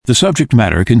The subject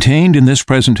matter contained in this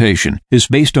presentation is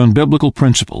based on biblical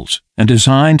principles and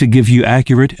designed to give you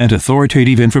accurate and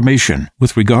authoritative information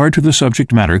with regard to the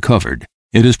subject matter covered.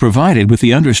 It is provided with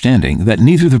the understanding that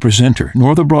neither the presenter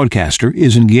nor the broadcaster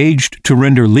is engaged to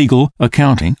render legal,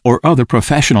 accounting, or other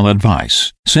professional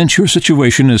advice. Since your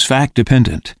situation is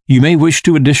fact-dependent, you may wish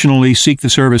to additionally seek the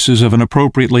services of an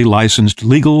appropriately licensed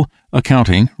legal,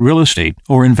 accounting, real estate,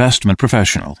 or investment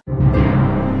professional.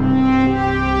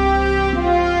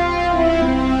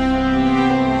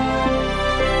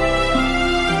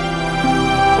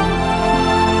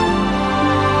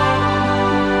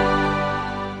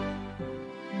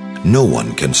 No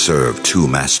one can serve two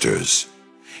masters.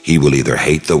 He will either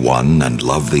hate the one and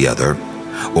love the other,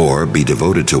 or be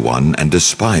devoted to one and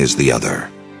despise the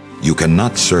other. You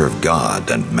cannot serve God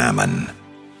and mammon.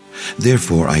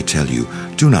 Therefore, I tell you,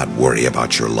 do not worry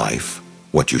about your life,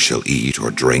 what you shall eat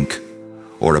or drink,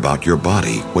 or about your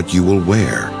body, what you will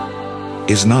wear.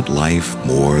 Is not life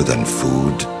more than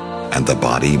food, and the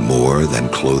body more than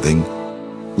clothing?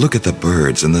 Look at the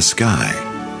birds in the sky.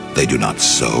 They do not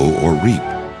sow or reap.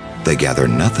 They gather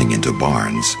nothing into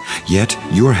barns, yet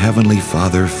your heavenly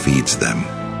Father feeds them.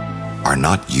 Are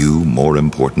not you more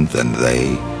important than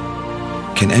they?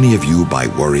 Can any of you, by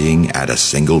worrying, add a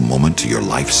single moment to your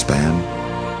lifespan?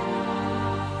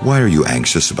 Why are you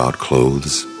anxious about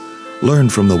clothes? Learn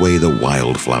from the way the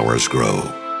wildflowers grow.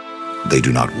 They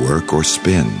do not work or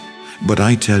spin, but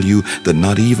I tell you that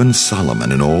not even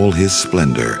Solomon in all his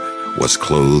splendor was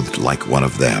clothed like one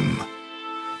of them.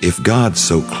 If God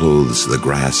so clothes the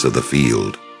grass of the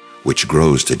field, which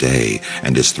grows today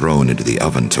and is thrown into the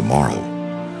oven tomorrow,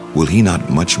 will he not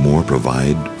much more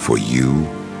provide for you,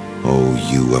 O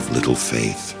you of little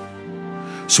faith?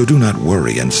 So do not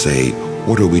worry and say,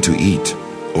 what are we to eat?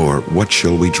 Or what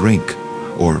shall we drink?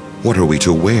 Or what are we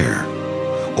to wear?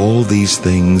 All these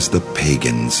things the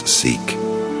pagans seek.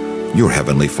 Your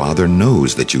heavenly Father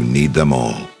knows that you need them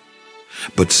all.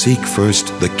 But seek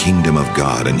first the kingdom of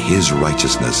God and his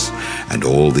righteousness, and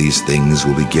all these things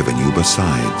will be given you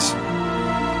besides.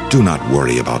 Do not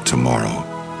worry about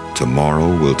tomorrow.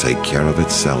 Tomorrow will take care of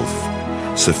itself.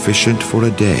 Sufficient for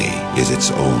a day is its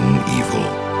own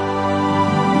evil.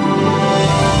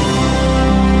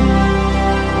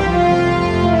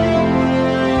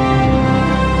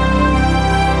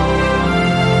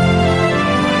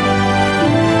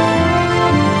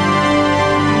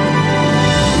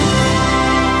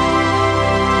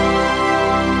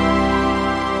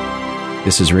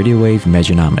 This is Radio Wave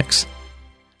Mejanomics.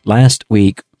 Last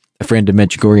week, a friend of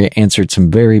Medjugorje answered some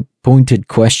very pointed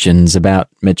questions about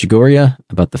Medjugorje,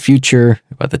 about the future,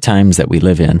 about the times that we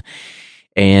live in.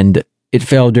 And it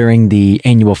fell during the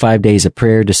annual 5 days of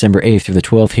prayer, December 8th through the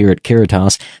 12th here at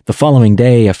Caritas. The following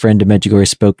day, a friend of Medjugorje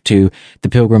spoke to the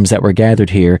pilgrims that were gathered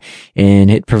here, and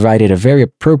it provided a very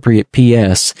appropriate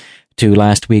PS to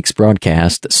last week's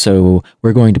broadcast. So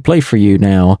we're going to play for you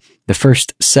now the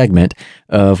first segment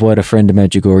of what a friend of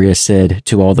Medjugorje said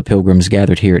to all the pilgrims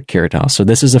gathered here at Caritas. So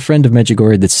this is a friend of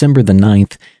Medjugorje, December the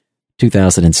 9th,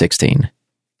 2016.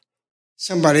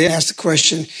 Somebody asked the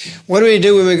question, what do we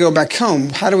do when we go back home?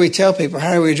 How do we tell people?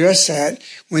 How do we address that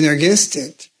when they're against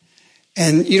it?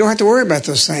 And you don't have to worry about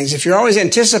those things. If you're always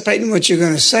anticipating what you're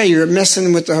going to say, you're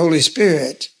messing with the Holy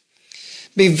Spirit.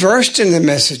 Be versed in the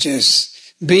messages.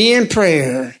 Be in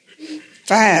prayer.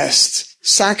 Fast.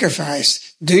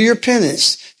 Sacrifice. Do your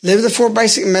penance. Live the 4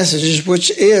 basic messages, which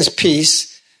is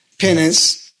peace,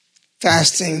 penance,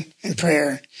 fasting, and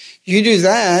prayer. You do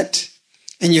that,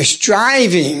 and you're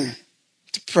striving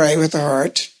to pray with the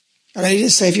heart. A lady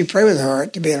didn't say if you pray with the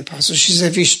heart to be an apostle. She said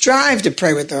if you strive to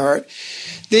pray with the heart,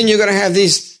 then you're going to have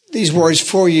these words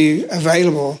for you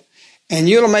available, and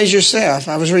you'll amaze yourself.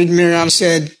 I was reading Miriam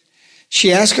said,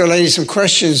 she asked her lady some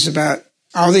questions about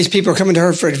all these people coming to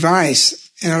her for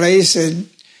advice, and a lady said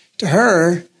to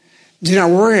her, do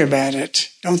not worry about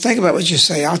it. Don't think about what you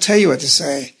say. I'll tell you what to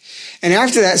say. And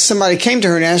after that, somebody came to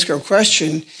her and asked her a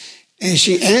question, and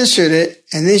she answered it,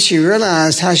 and then she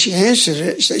realized how she answered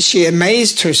it. She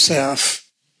amazed herself.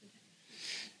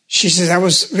 She says, I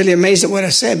was really amazed at what I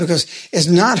said because it's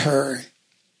not her.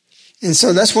 And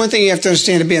so that's one thing you have to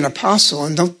understand to be an apostle,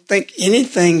 and don't think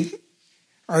anything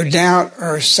or doubt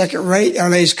or second rate our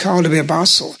lady's called to be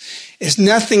apostle. It's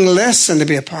nothing less than to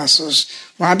be apostles.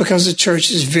 Why? Because the church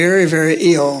is very, very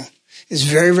ill. It's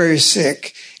very, very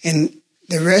sick. And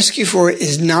the rescue for it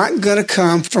is not going to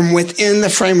come from within the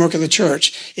framework of the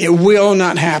church. It will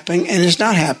not happen, and it's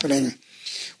not happening.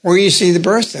 Where you see the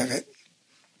birth of it.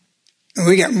 And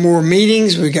we got more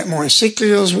meetings, we got more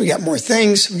encyclicals, we got more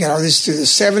things. We got all this through the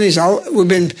 70s. We've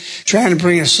been trying to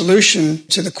bring a solution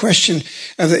to the question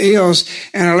of the ills.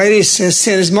 And Our Lady says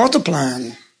sin is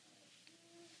multiplying.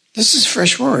 This is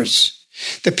fresh words.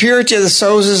 The purity of the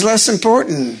souls is less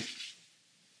important.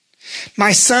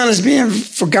 My son is being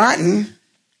forgotten.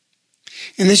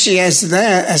 And then she adds to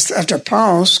that, after a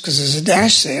pause, because there's a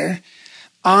dash there,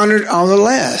 honored all the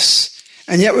less.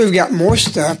 And yet we've got more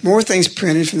stuff, more things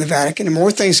printed from the Vatican, and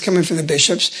more things coming from the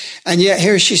bishops. And yet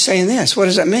here she's saying this. What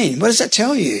does that mean? What does that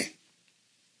tell you?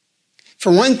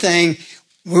 For one thing,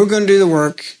 we're going to do the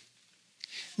work.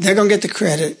 They're going to get the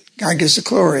credit. God gets the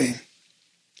glory.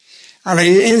 Our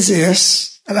Lady ends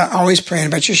this about always praying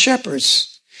about your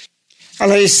shepherds. Our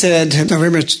Lady said,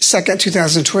 November 2nd,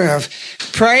 2012,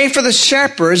 pray for the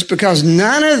shepherds because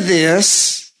none of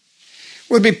this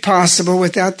would be possible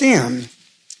without them.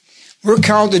 We're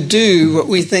called to do what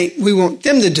we think we want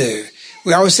them to do.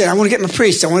 We always say, I want to get my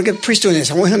priest. I want to get the priest doing this.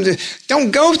 I want him to.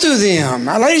 Don't go through them.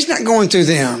 Our Lady's not going through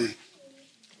them.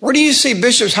 Where do you see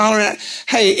bishops hollering out,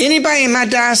 hey, anybody in my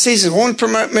diocese that wants to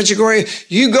promote Medjugorje,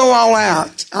 you go all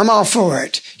out. I'm all for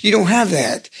it. You don't have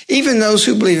that. Even those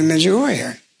who believe in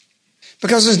Medjugorje.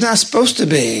 Because it's not supposed to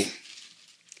be.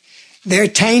 They're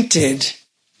tainted.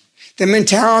 The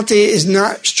mentality is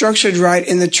not structured right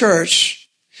in the church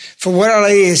for what Our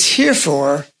Lady is here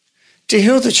for, to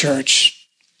heal the church.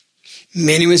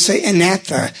 Many would say,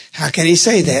 anatha. How can he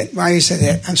say that? Why do you say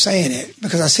that? I'm saying it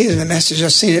because I see it in the message.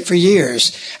 I've seen it for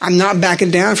years. I'm not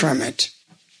backing down from it.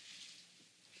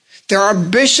 There are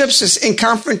bishops that's in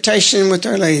confrontation with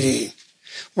Our Lady.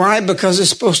 Why? Because it's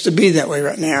supposed to be that way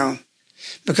right now.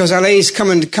 Because Our Lady's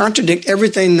coming to contradict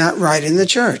everything not right in the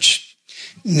church.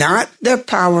 Not their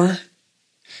power,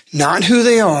 not who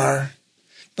they are,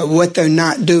 but what they're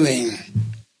not doing.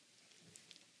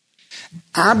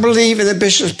 I believe in the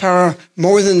bishop's power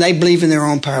more than they believe in their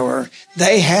own power.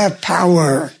 They have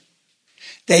power.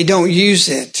 They don't use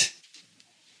it.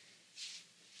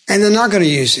 And they're not going to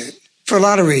use it for a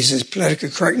lot of reasons. Political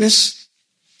correctness,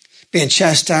 being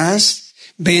chastised,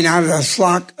 being out of the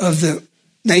flock of the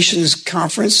nation's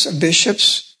conference of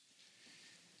bishops.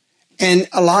 And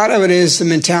a lot of it is the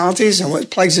mentalities and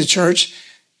what plagues the church.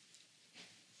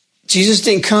 Jesus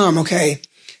didn't come, okay,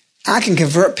 I can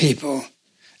convert people.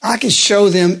 I can show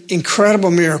them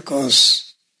incredible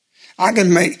miracles.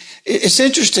 It's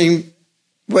interesting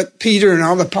what Peter and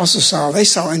all the apostles saw. They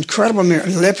saw incredible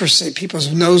miracles, leprosy,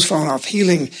 people's nose falling off,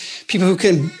 healing, people who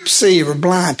couldn't see or were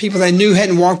blind, people they knew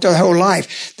hadn't walked their whole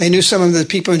life. They knew some of the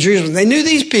people in Jerusalem. They knew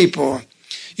these people.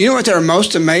 You know what they were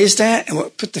most amazed at and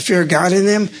what put the fear of God in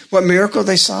them? What miracle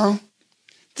they saw?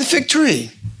 The fig tree.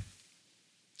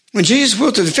 When Jesus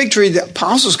went to the fig tree, the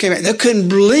apostles came out. They couldn't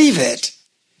believe it.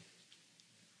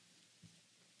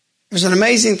 It was an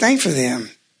amazing thing for them.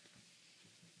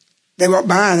 They walked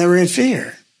by and they were in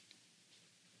fear.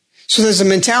 So there's a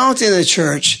mentality in the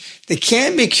church that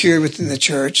can't be cured within the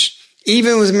church,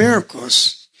 even with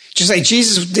miracles. Just like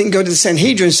Jesus didn't go to the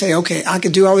Sanhedrin and say, okay, I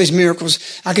could do all these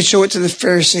miracles. I could show it to the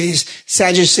Pharisees,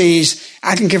 Sadducees.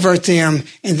 I can convert them.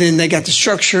 And then they got the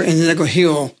structure and then they're going to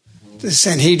heal the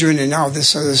Sanhedrin and all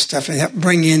this other stuff and help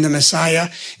bring in the Messiah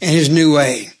and his new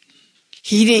way.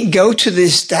 He didn't go to the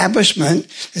establishment.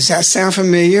 Does that sound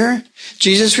familiar?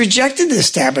 Jesus rejected the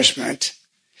establishment.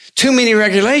 Too many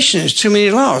regulations, too many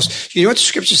laws. You know what the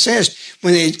scripture says?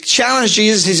 When they challenge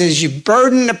Jesus, he says, you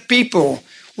burden the people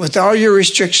with all your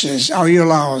restrictions, all your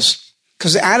laws.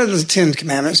 Because out of the 10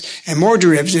 commandments and more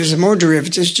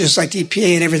derivatives, just like the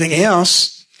EPA and everything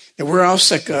else that we're all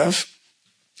sick of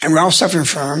and we're all suffering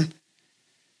from,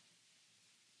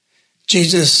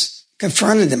 Jesus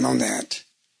confronted them on that.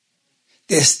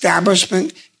 The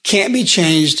establishment can't be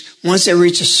changed once they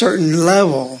reach a certain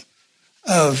level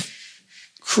of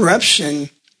corruption.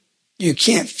 You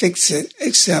can't fix it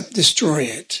except destroy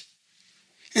it.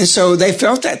 And so they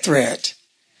felt that threat.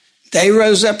 They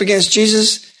rose up against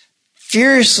Jesus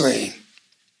furiously.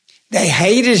 They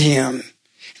hated him.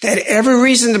 They had every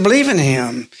reason to believe in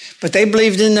him, but they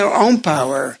believed in their own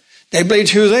power. They believed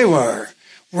who they were.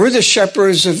 We're the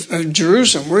shepherds of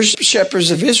Jerusalem. We're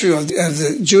shepherds of Israel, of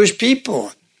the Jewish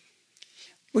people.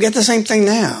 We got the same thing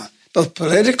now, both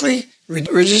politically,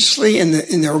 religiously, in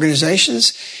the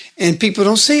organizations, and people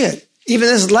don't see it. Even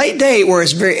this late date where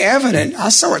it's very evident. I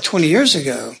saw it 20 years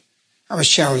ago. I was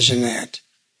challenging that.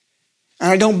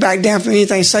 And I don't back down from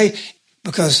anything I say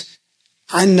because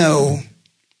I know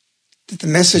that the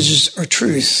messages are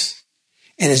truth.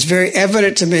 And it's very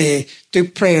evident to me through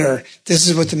prayer, this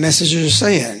is what the messages are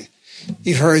saying.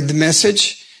 You've heard the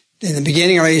message. In the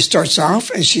beginning, Our Lady starts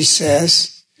off and she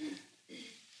says,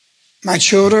 my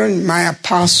children, my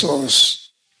apostles.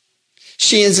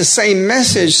 She ends the same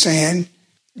message saying,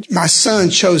 my son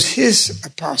chose his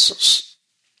apostles,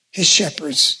 his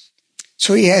shepherds.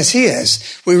 So he has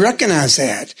his. We recognize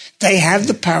that. They have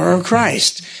the power of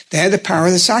Christ. They have the power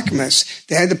of the sacraments.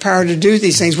 They have the power to do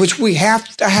these things, which we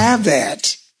have to have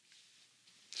that.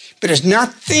 But it's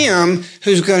not them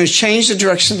who's going to change the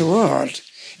direction of the world.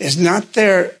 It's not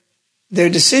their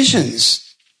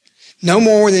decisions. No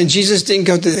more than Jesus didn't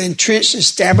go to the entrenched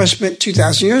establishment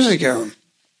 2,000 years ago.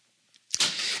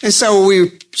 And so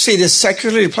we see this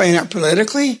secularly playing out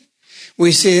politically.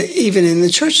 We see it even in the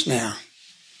church now.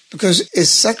 Because it's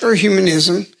secular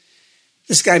humanism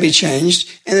that's got to be changed,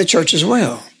 and the church as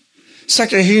well.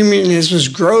 Secular humanism's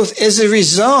growth is a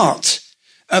result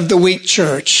of the weak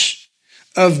church,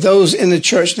 of those in the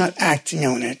church not acting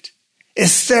on it.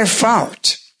 It's their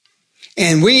fault.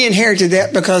 And we inherited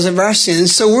that because of our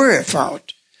sins, so we're at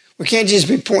fault. We can't just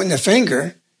be pointing the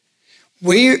finger.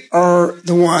 We are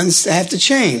the ones that have to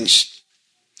change.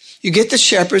 You get the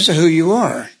shepherds of who you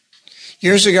are.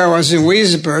 Years ago, I was in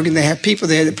Williamsburg, and they had people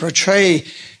there that portray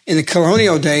in the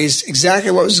colonial days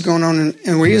exactly what was going on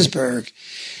in Williamsburg.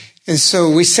 And so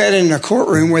we sat in a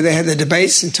courtroom where they had the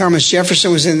debates, and Thomas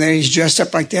Jefferson was in there. He's dressed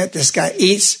up like that. This guy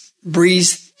eats,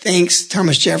 breathes, thinks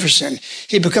Thomas Jefferson.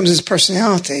 He becomes his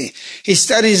personality. He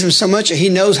studies him so much that he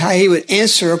knows how he would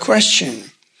answer a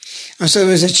question. And so it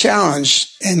was a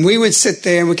challenge, and we would sit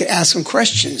there and we could ask him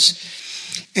questions.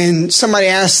 And somebody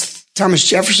asked Thomas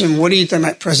Jefferson, what do you think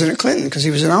about President Clinton? Because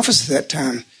he was in office at that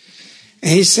time.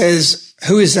 And he says,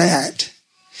 who is that?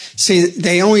 See,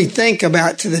 they only think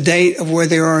about to the date of where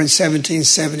they are in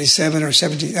 1777 or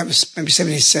 17, that was maybe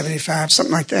 1775,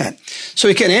 something like that. So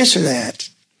he couldn't answer that.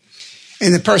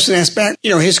 And the person asked back,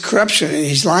 his corruption, and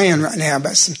he's lying right now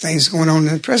about some things going on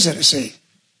in the presidency.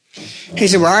 He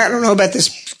said, well, I don't know about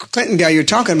this Clinton guy you're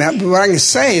talking about, but what I can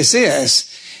say is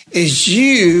this, is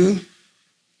you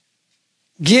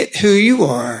get who you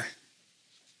are.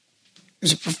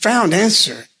 It's a profound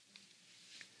answer.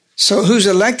 So who's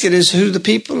elected is who the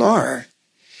people are.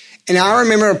 And I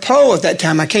remember a poll at that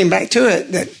time, I came back to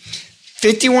it, that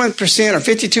 51% or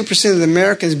 52% of the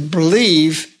Americans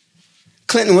believe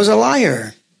Clinton was a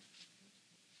liar.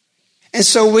 And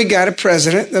so we got a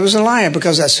president that was a liar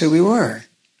because that's who we were,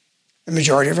 the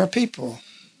majority of our people.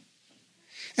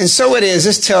 And so it is,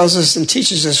 this tells us and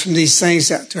teaches us from these things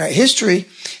throughout history.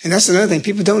 And that's another thing,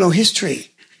 people don't know history.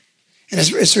 And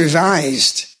it's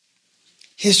revised.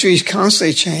 History is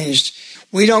constantly changed.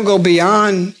 We don't go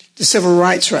beyond the civil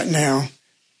rights right now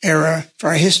era for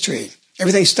our history.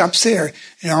 Everything stops there.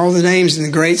 And all the names and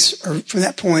the greats are from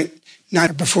that point,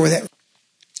 not before that. And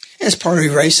it's part of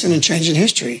erasing and changing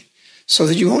history so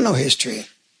that you won't know history.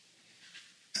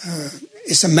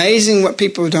 It's amazing what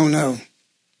people don't know.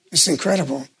 It's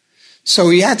incredible. So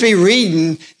you have to be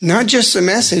reading not just the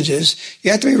messages. You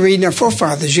have to be reading our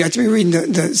forefathers. You have to be reading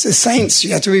the saints.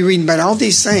 You have to be reading about all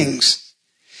these things.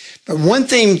 But one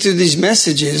thing through these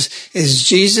messages is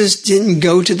Jesus didn't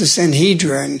go to the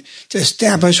Sanhedrin to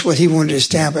establish what he wanted to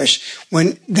establish.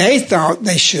 When they thought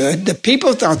they should, the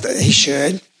people thought that he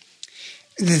should,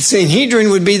 the Sanhedrin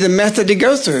would be the method to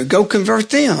go through. Go convert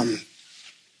them.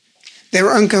 They were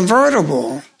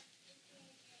unconvertible.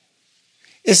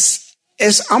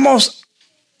 It's almost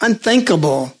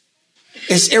unthinkable.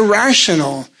 It's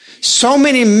irrational. So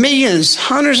many millions,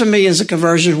 hundreds of millions of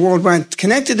conversions worldwide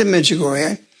connected to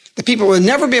Medjugorje. The people will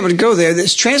never be able to go there.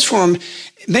 That's transformed.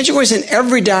 Medjugorje is in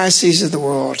every diocese of the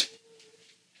world.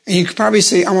 And you can probably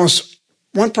see almost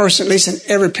one person, at least in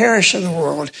every parish in the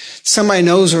world, somebody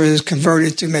knows or is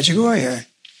converted through Medjugorje.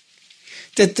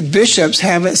 That the bishops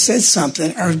haven't said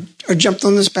something or jumped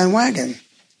on this bandwagon.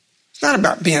 It's not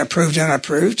about being approved and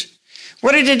unapproved.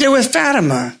 What did he do with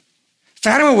Fatima?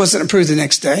 Fatima wasn't approved the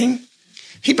next day.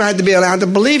 People had to be allowed to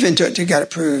believe into it to get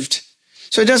approved.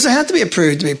 So it doesn't have to be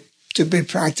approved to be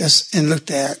practiced and looked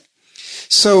at.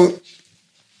 So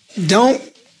don't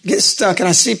get stuck. And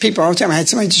I see people all the time. I had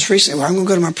somebody just recently, well, I'm going to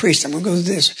go to my priest. I'm going to go to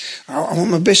this. I want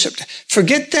my bishop to.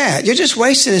 Forget that. You're just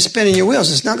wasting and spinning your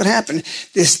wheels. It's not going to happen.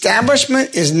 The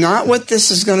establishment is not what this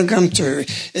is going to come through.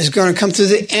 It's going to come through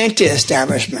the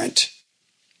anti-establishment.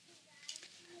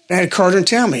 I had Carter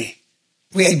tell me,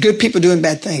 we had good people doing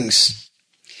bad things.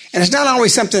 And it's not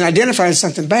always something identified as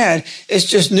something bad. It's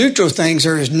just neutral things.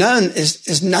 There is none,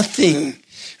 is nothing.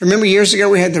 Remember years ago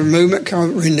we had the movement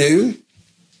called Renew?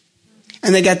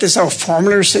 And they got this whole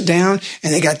formula to sit down,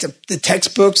 and they got the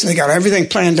textbooks, and they got everything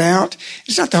planned out.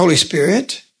 It's not the Holy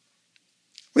Spirit.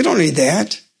 We don't need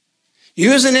that.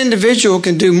 You as an individual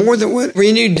can do more than what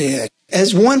Renew did.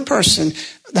 As one person,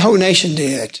 the whole nation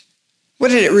did.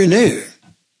 What did it renew?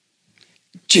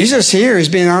 Jesus here is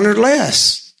being honored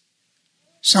less.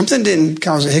 Something didn't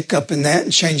cause a hiccup in that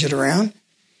and change it around.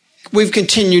 We've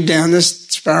continued down this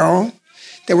spiral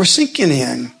that we're sinking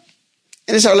in.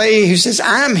 And it's Our Lady who says,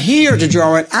 I'm here to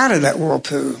draw it out of that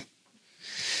whirlpool.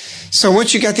 So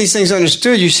once you got these things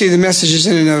understood, you see the messages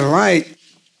in another light.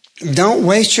 Don't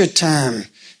waste your time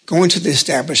going to the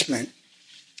establishment.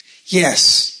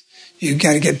 Yes, you've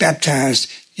got to get baptized.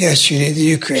 Yes, you need the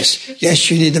Eucharist. Yes,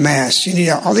 you need the Mass. You need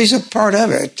all these are part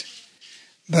of it.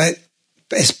 But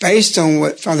it's based on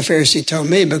what Father Pharisee told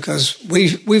me, because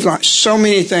we've launched so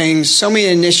many things, so many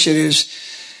initiatives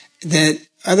that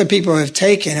other people have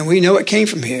taken, and we know it came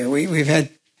from here. We've had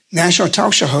national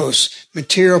talk show hosts,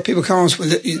 material, people call us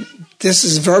with it. This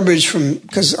is verbiage from,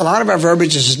 because a lot of our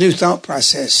verbiage is a new thought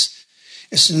process.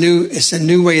 It's a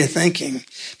new way of thinking.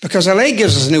 Because Our Lady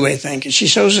gives us a new way of thinking. She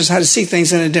shows us how to see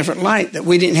things in a different light that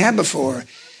we didn't have before.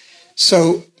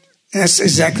 So that's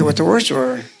exactly what the words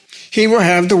were. He will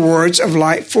have the words of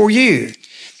light for you.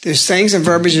 There's things and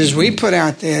verbiages we put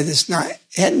out there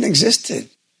hadn't existed.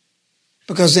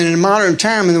 Because in a modern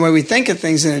time, in the way we think of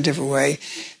things in a different way,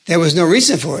 there was no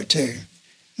reason for it to.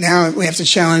 Now we have to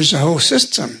challenge the whole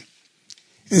system.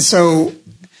 And so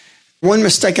one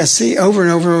mistake I see over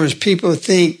and over is people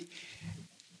think,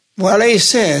 well, Our Lady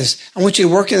says, I want you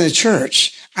to work in the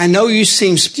church. I know you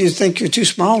think you're too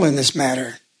small in this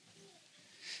matter.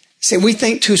 See, we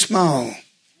think too small.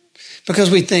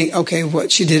 Because we think, okay,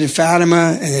 what she did in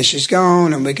Fatima, and then she's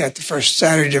gone, and we got the first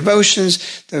Saturday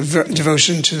devotions, the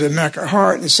devotion to the Immaculate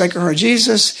Heart and the Sacred Heart of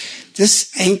Jesus.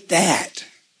 This ain't that.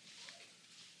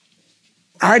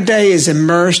 Our day is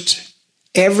immersed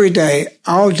every day,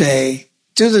 all day,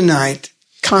 through the night,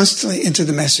 constantly into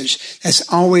the message.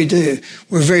 That's all we do.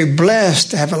 We're very blessed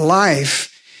to have a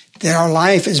life that our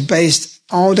life is based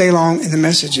all day long in the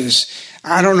messages.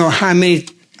 I don't know how many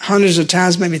hundreds of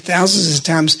times, maybe thousands of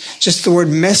times, just the word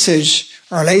message,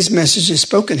 Our Lady's message, is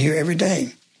spoken here every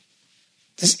day.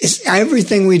 It's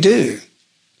everything we do.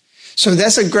 So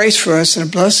that's a grace for us and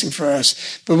a blessing for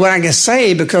us. But what I can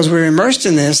say, because we're immersed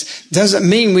in this, doesn't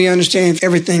mean we understand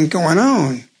everything going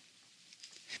on.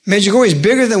 Medjugorje is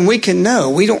bigger than we can know.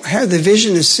 We don't have the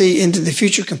vision to see into the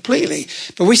future completely,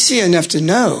 but we see enough to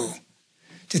know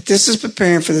that this is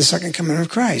preparing for the second coming of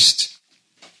Christ.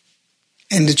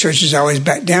 And the church is always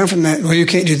back down from that. Well, you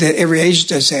can't do that. Every age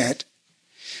does that.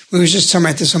 We were just talking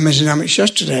about this on Mejanomics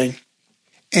yesterday.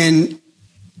 And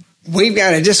we've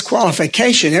got a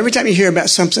disqualification. Every time you hear about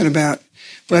something about,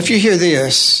 well, if you hear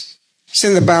this, it's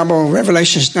in the Bible,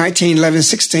 Revelations 19, 11,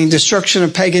 16, destruction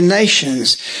of pagan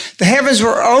nations. The heavens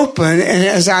were open, and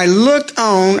as I looked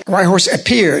on, a white horse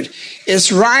appeared.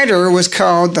 Its rider was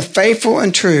called the Faithful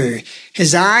and True.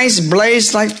 His eyes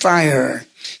blazed like fire.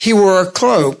 He wore a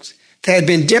cloak that had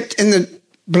been dipped in the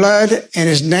blood, and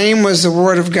his name was the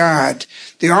Word of God.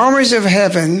 The armies of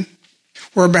heaven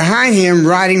were behind him,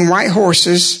 riding white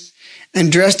horses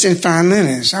and dressed in fine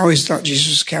linens. I always thought Jesus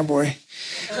was a cowboy.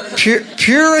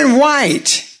 Pure and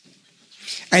white.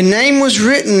 A name was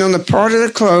written on the part of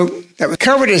the cloak that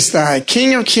covered his thigh,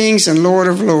 King of Kings and Lord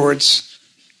of Lords.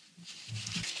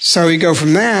 So you go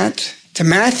from that to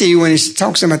Matthew when he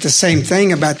talks about the same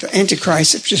thing about the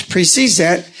Antichrist. It just precedes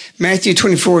that. Matthew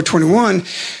 24, 21.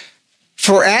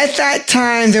 For at that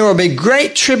time there will be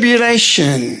great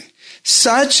tribulation.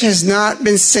 Such has not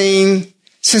been seen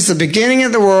since the beginning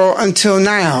of the world until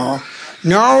now,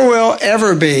 nor will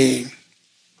ever be.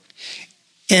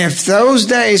 If those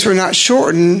days were not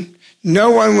shortened,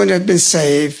 no one would have been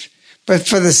saved. But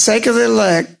for the sake of the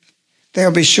elect,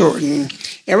 they'll be shortened.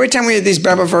 Every time we have these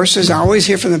Bible verses, I always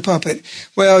hear from the pulpit,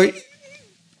 well,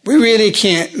 we really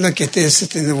can't look at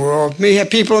this in the world. We have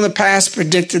people in the past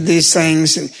predicted these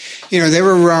things, and, they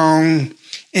were wrong.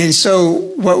 And so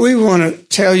what we want to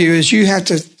tell you is you're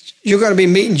going to be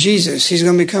meeting Jesus. He's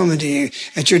going to be coming to you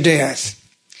at your death.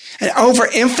 An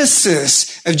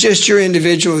overemphasis of just your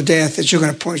individual death that you're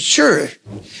going to point, sure.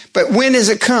 But when does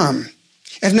it come?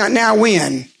 If not now,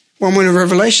 when? Well, when the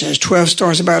Revelation is 12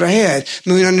 stars about our head,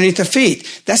 moon underneath the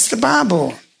feet. That's the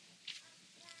Bible.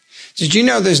 Did you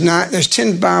know there's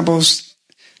 10 Bibles,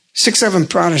 6 of them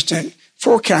Protestant,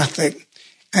 4 Catholic,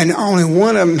 and only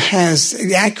one of them has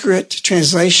the accurate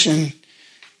translation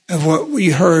of what we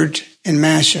heard in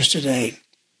Mass yesterday.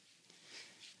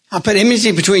 I'll put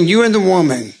enmity between you and the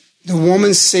woman. The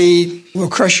woman's seed will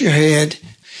crush your head.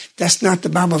 That's not the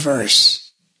Bible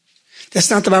verse.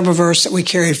 That's not the Bible verse that we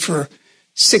carried for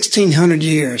 1,600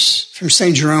 years, from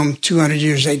St. Jerome, 200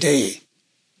 years AD.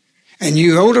 And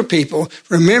you older people,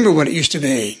 remember what it used to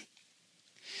be.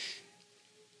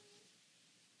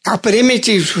 I'll put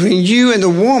enmity between you and the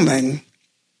woman,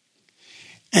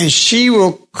 and she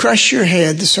will crush your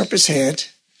head, the serpent's head,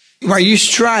 while you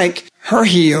strike her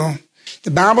heel.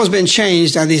 The Bible's been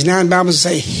changed. Now these 9 Bibles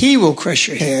say he will crush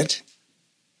your head.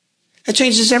 That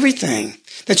changes everything.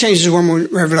 That changes the one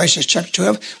with Revelation chapter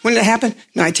 12. When did it happen?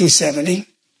 1970.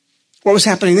 What was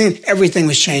happening then? Everything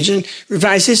was changing.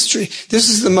 Revised history. This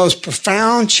is the most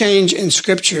profound change in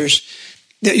scriptures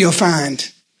that you'll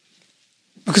find.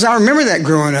 Because I remember that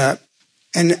growing up,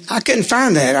 and I couldn't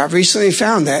find that. I recently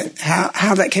found that,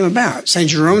 how that came about. St.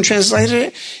 Jerome translated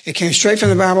it. It came straight from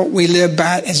the Bible. We lived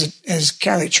by it as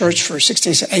Catholic Church for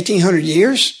 1,800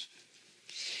 years.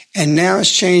 And now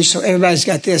it's changed, so everybody's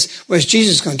got this. Well, is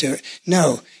Jesus going to do it?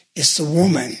 No, it's the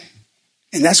woman.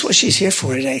 And that's what she's here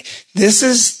for today. This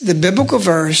is the biblical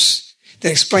verse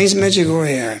that explains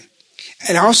Medjugorje.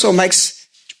 And also makes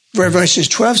Revelation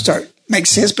 12 make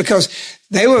sense, because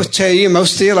they will tell you,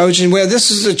 most theologians, well,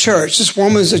 this is the church. This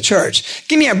woman's the church.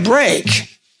 Give me a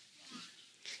break.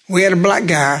 We had a black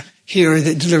guy here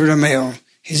that delivered a mail.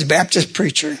 He's a Baptist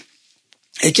preacher.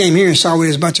 He came here and saw we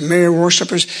was a bunch of Mary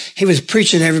worshipers. He was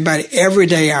preaching to everybody every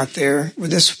day out there. Well,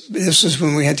 this was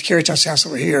when we had the Caritas house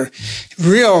over here.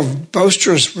 Real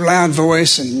boisterous, loud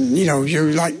voice, and,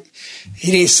 you're like,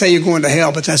 he didn't say you're going to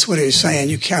hell, but that's what he was saying,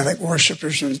 you Catholic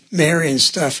worshipers of Mary and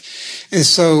stuff. And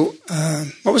so,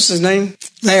 what was his name?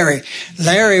 Larry.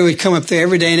 Larry would come up there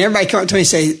every day, and everybody come up to me and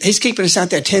say, he's keeping us out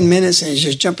there 10 minutes, and he's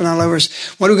just jumping all over us.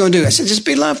 What are we going to do? I said, just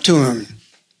be love to him.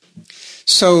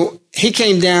 So he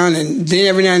came down, and then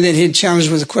every now and then he'd challenge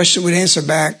with a question we'd answer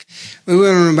back. We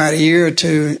went on about a year or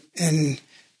two, and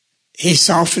he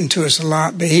softened to us a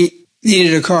lot, but he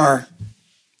needed a car.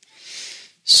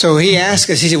 So he asked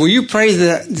us, he said, will you pray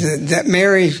that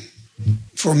Mary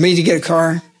for me to get a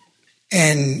car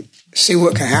and see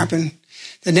what can happen?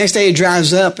 The next day he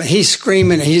drives up, and he's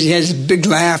screaming, and he has a big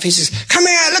laugh. He says, come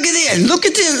here, look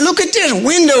at this, look at this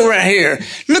window right here.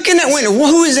 Look in that window.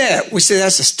 Well, who is that? We said,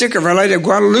 that's a sticker of Our Lady of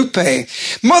Guadalupe.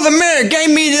 Mother Mary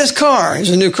gave me this car. It was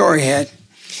a new car he had.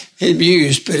 He'd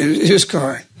used, but it was his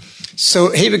car.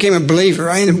 So he became a believer.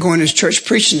 I ended up going to his church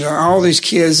preaching to all these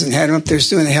kids and had them up there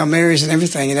doing the Hail Marys and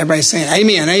everything, and everybody's saying,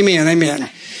 amen, amen, amen.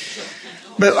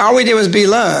 But all we did was be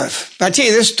love. But I tell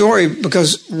you this story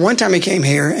because one time he came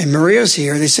here, and Maria's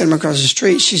here. They sent him across the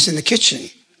street. She's in the kitchen.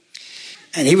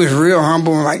 And he was real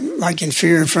humble, like in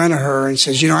fear in front of her, and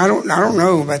says, I don't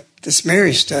know about this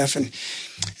Mary stuff.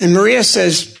 And Maria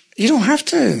says, you don't have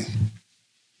to.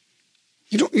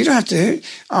 You don't have to.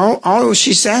 All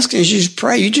she's asking is you just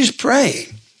pray. You just pray.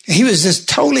 And he was just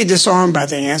totally disarmed by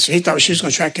the answer. He thought she was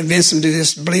going to try to convince him to do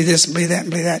this, believe that, and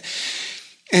believe that.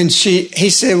 And he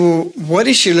said, well, what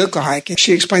does she look like? And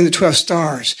she explained the 12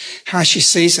 stars, how she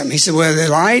sees them. He said, well, the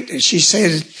light, and she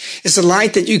said, it's a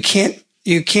light that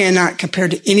you cannot compare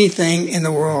to anything in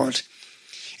the world.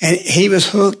 And he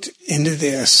was hooked into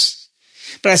this.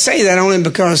 But I say that only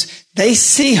because they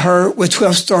see her with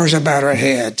 12 stars about her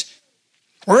head.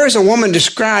 Where is a woman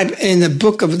described in the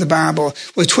book of the Bible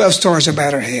with 12 stars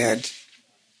about her head?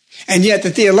 And yet the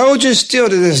theologians still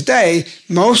to this day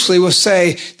mostly will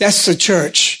say that's the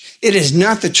church. It is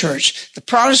not the church. The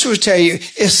Protestants will tell you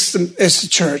it's the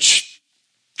church.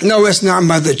 No, it's not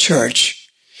Mother Church.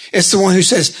 It's the one who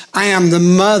says, I am the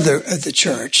mother of the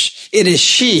church. It is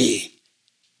she.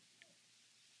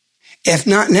 If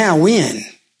not now, when?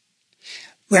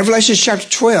 Revelation chapter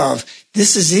 12,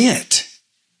 this is it.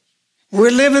 We're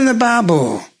living the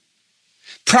Bible.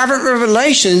 Private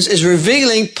revelations is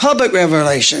revealing public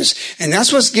revelations. And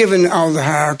that's what's given all the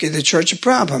hierarchy of the church a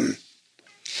problem.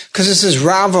 Because this is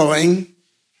rivaling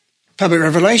public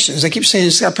revelations. They keep saying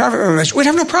it's got private revelation. We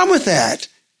have no problem with that.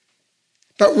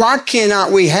 But why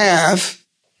cannot we have,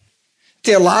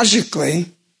 theologically,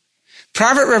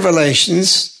 private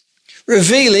revelations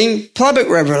revealing public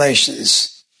revelations?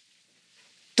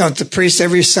 Don't the priests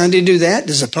every Sunday do that?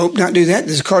 Does the Pope not do that?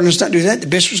 Does the cardinals not do that? The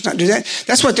bishops not do that?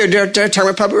 That's what they're talking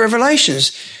about, public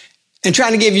revelations, and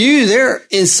trying to give you their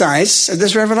insights of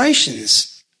these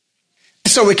revelations.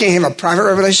 So we can't have a private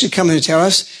revelation come and tell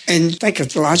us, and think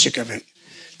of the logic of it.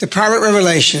 The private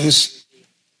revelations,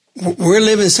 we're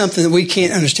living something that we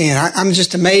can't understand. I'm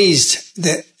just amazed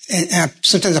that, and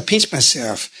sometimes I pinch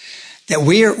myself, that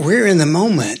we're in the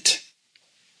moment,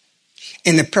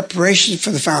 in the preparation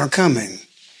for the final coming.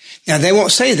 Now, they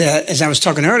won't say that, as I was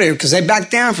talking earlier, because they back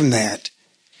down from that.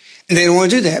 And they don't want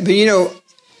to do that. But,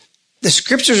 the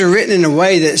scriptures are written in a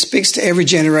way that speaks to every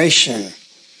generation.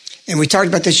 And we talked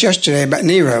about this yesterday, about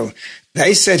Nero.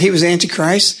 They said he was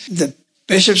Antichrist. The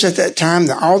bishops at that time,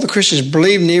 all the Christians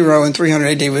believed Nero in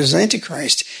 300 AD was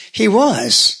Antichrist. He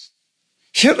was.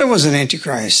 Hitler was an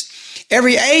Antichrist.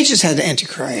 Every age has had an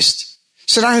Antichrist.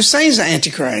 Saddam Hussein's an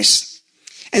Antichrist.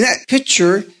 And that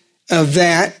picture of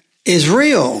that is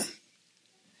real.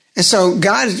 And so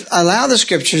God allowed the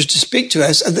scriptures to speak to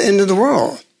us at the end of the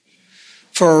world.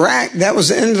 For Iraq, that was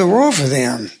the end of the world for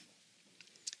them.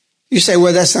 You say,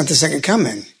 well, that's not the second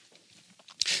coming.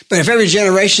 But if every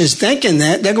generation is thinking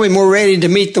that, they're going to be more ready to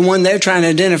meet the one they're trying to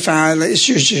identify as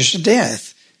just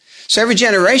death. So every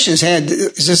generation's had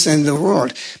this end of the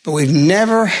world. But we've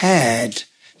never had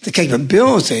the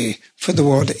capability for the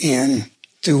world to end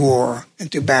through war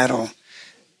and through battle.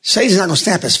 Satan's not going to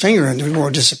snap his finger and the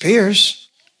world disappears.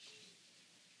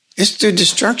 It's through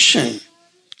destruction.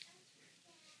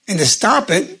 And to stop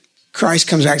it, Christ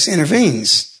comes back and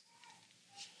intervenes.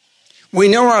 We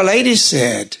know Our Lady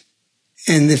said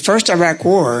in the first Iraq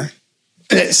War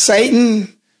that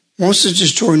Satan wants to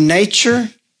destroy nature,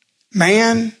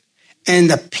 man, and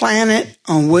the planet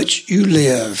on which you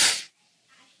live.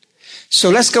 So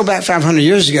let's go back 500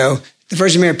 years ago. The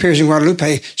Virgin Mary appears in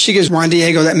Guadalupe. She gives Juan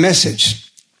Diego that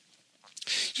message.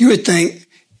 You would think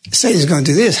Satan's going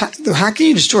to do this. How can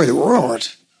you destroy the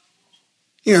world?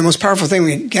 You know, the most powerful thing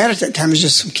we got at that time is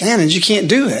just some cannons. You can't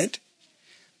do it.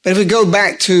 But if we go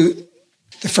back to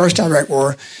the first Iraq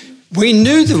War, we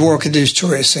knew the war could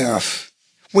destroy itself.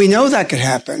 We know that could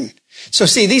happen. So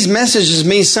see, these messages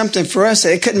mean something for us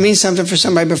that it couldn't mean something for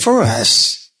somebody before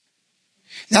us.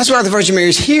 That's why the Virgin Mary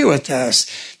is here with us,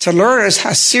 to learn us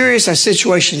how serious our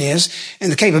situation is,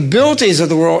 and the capabilities of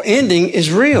the world ending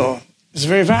is real. It's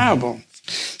very viable.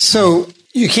 So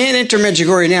you can't enter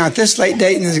Medjugorje now at this late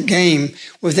date in the game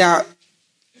without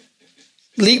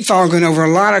leapfrogging over a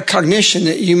lot of cognition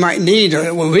that you might need,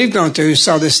 or what we've gone through,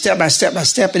 saw this step by step by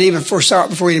step, and even foresaw it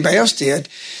before anybody else did.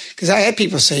 Because I had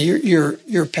people say,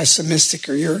 you're pessimistic,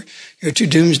 or you're too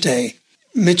doomsday.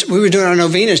 We were doing our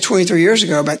novenas 23 years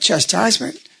ago about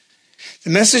chastisement. The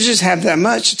messages have that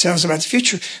much to tell us about the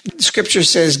future. The scripture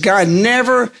says God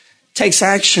never takes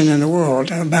action in the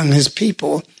world among his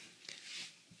people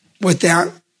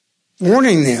without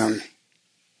warning them.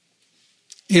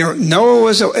 You know,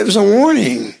 Noah it was a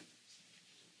warning,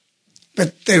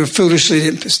 but they foolishly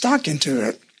didn't put stock into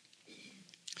it.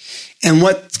 And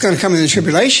what's going to come in the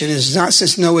tribulation is not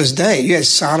since Noah's day. You had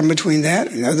Sodom between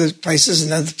that and other places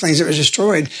and other things that were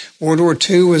destroyed. World War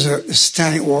II was a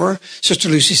satanic war, Sister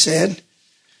Lucy said.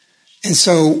 And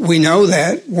so we know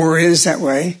that war is that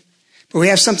way. But we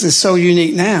have something so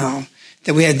unique now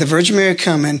that we had the Virgin Mary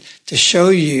coming to show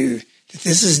you that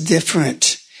this is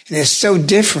different. And it's so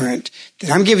different that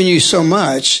I'm giving you so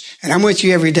much, and I'm with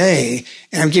you every day,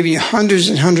 and I'm giving you hundreds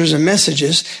and hundreds of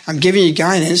messages. I'm giving you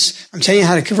guidance. I'm telling you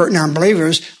how to convert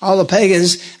non-believers, all the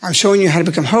pagans. I'm showing you how to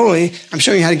become holy. I'm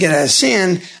showing you how to get out of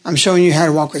sin. I'm showing you how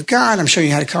to walk with God. I'm showing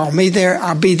you how to call me there.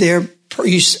 I'll be there.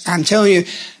 I'm telling you,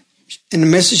 in the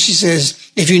message she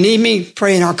says, if you need me,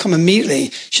 pray and I'll come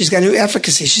immediately. She's got new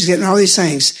efficacy. She's getting all these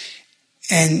things.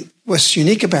 And what's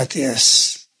unique about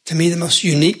this, to me, the most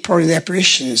unique part of the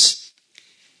apparitions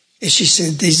is she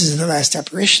said, these are the last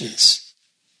apparitions.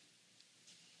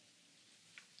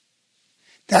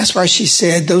 That's why she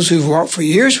said, those who've walked for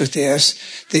years with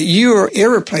this, that you are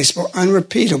irreplaceable,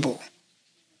 unrepeatable.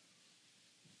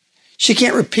 She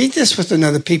can't repeat this with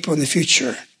another people in the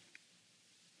future.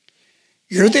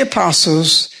 You're the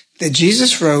apostles that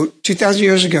Jesus wrote 2,000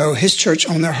 years ago, his church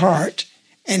on their heart,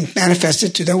 and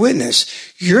manifested to their witness.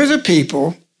 You're the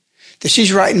people that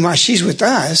she's writing while she's with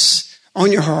us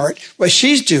on your heart. What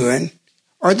she's doing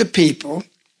are the people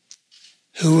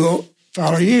who will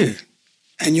follow you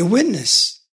and your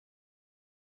witness.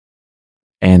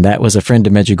 And that was A Friend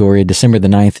of Medjugorje, December the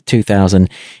 9th,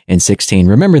 2016.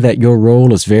 Remember that your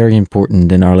role is very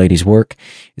important in Our Lady's work.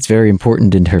 It's very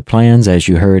important in her plans, as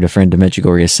you heard A Friend of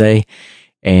Medjugorje say.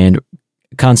 And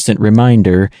constant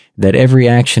reminder that every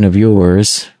action of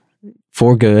yours,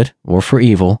 for good or for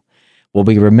evil, will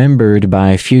be remembered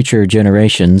by future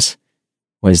generations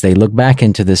as they look back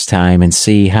into this time and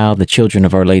see how the children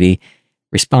of Our Lady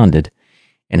responded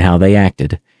and how they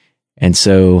acted. And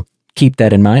so keep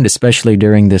that in mind, especially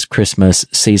during this Christmas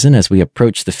season as we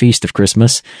approach the Feast of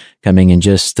Christmas coming in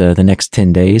just the next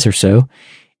 10 days or so.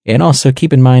 And also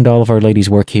keep in mind all of Our Lady's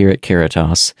work here at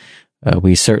Caritas.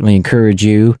 We certainly encourage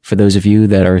you, for those of you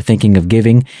that are thinking of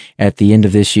giving at the end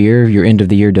of this year, your end of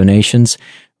the year donations,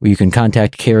 you can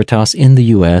contact Caritas in the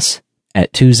U.S.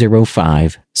 at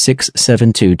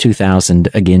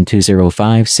 205-672-2000. Again,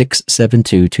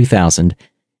 205-672-2000.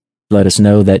 Let us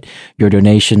know that your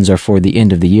donations are for the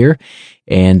end of the year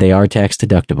and they are tax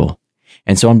deductible.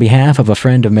 And so on behalf of A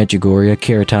Friend of Medjugorje,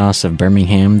 Caritas of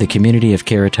Birmingham, the community of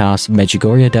Caritas,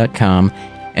 Medjugorje.com,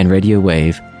 and Radio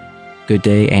Wave, good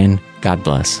day and God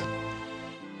bless.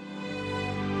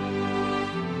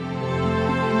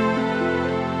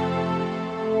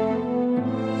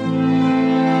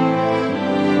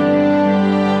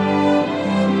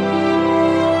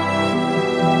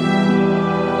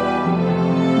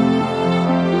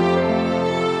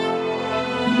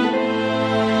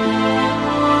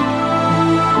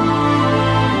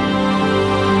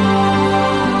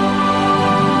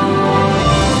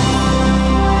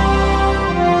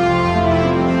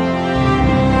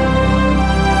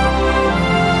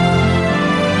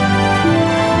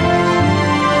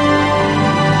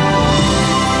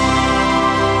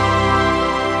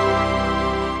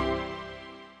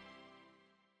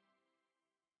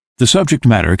 The subject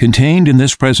matter contained in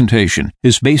this presentation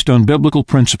is based on biblical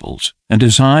principles and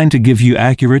designed to give you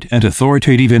accurate and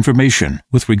authoritative information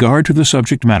with regard to the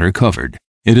subject matter covered.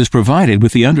 It is provided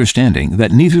with the understanding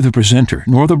that neither the presenter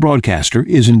nor the broadcaster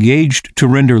is engaged to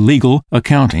render legal,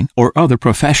 accounting, or other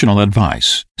professional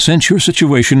advice. Since your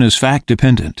situation is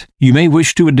fact-dependent, you may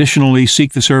wish to additionally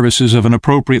seek the services of an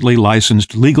appropriately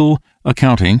licensed legal,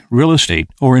 accounting, real estate,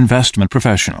 or investment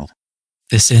professional.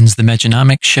 This ends the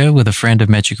Mejanomics Show with a Friend of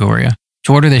Medjugorje.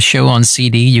 To order this show on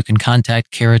CD, you can contact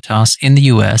Caritas in the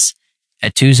U.S.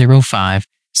 at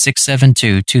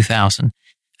 205-672-2000.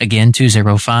 Again,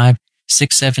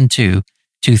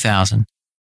 205-672-2000.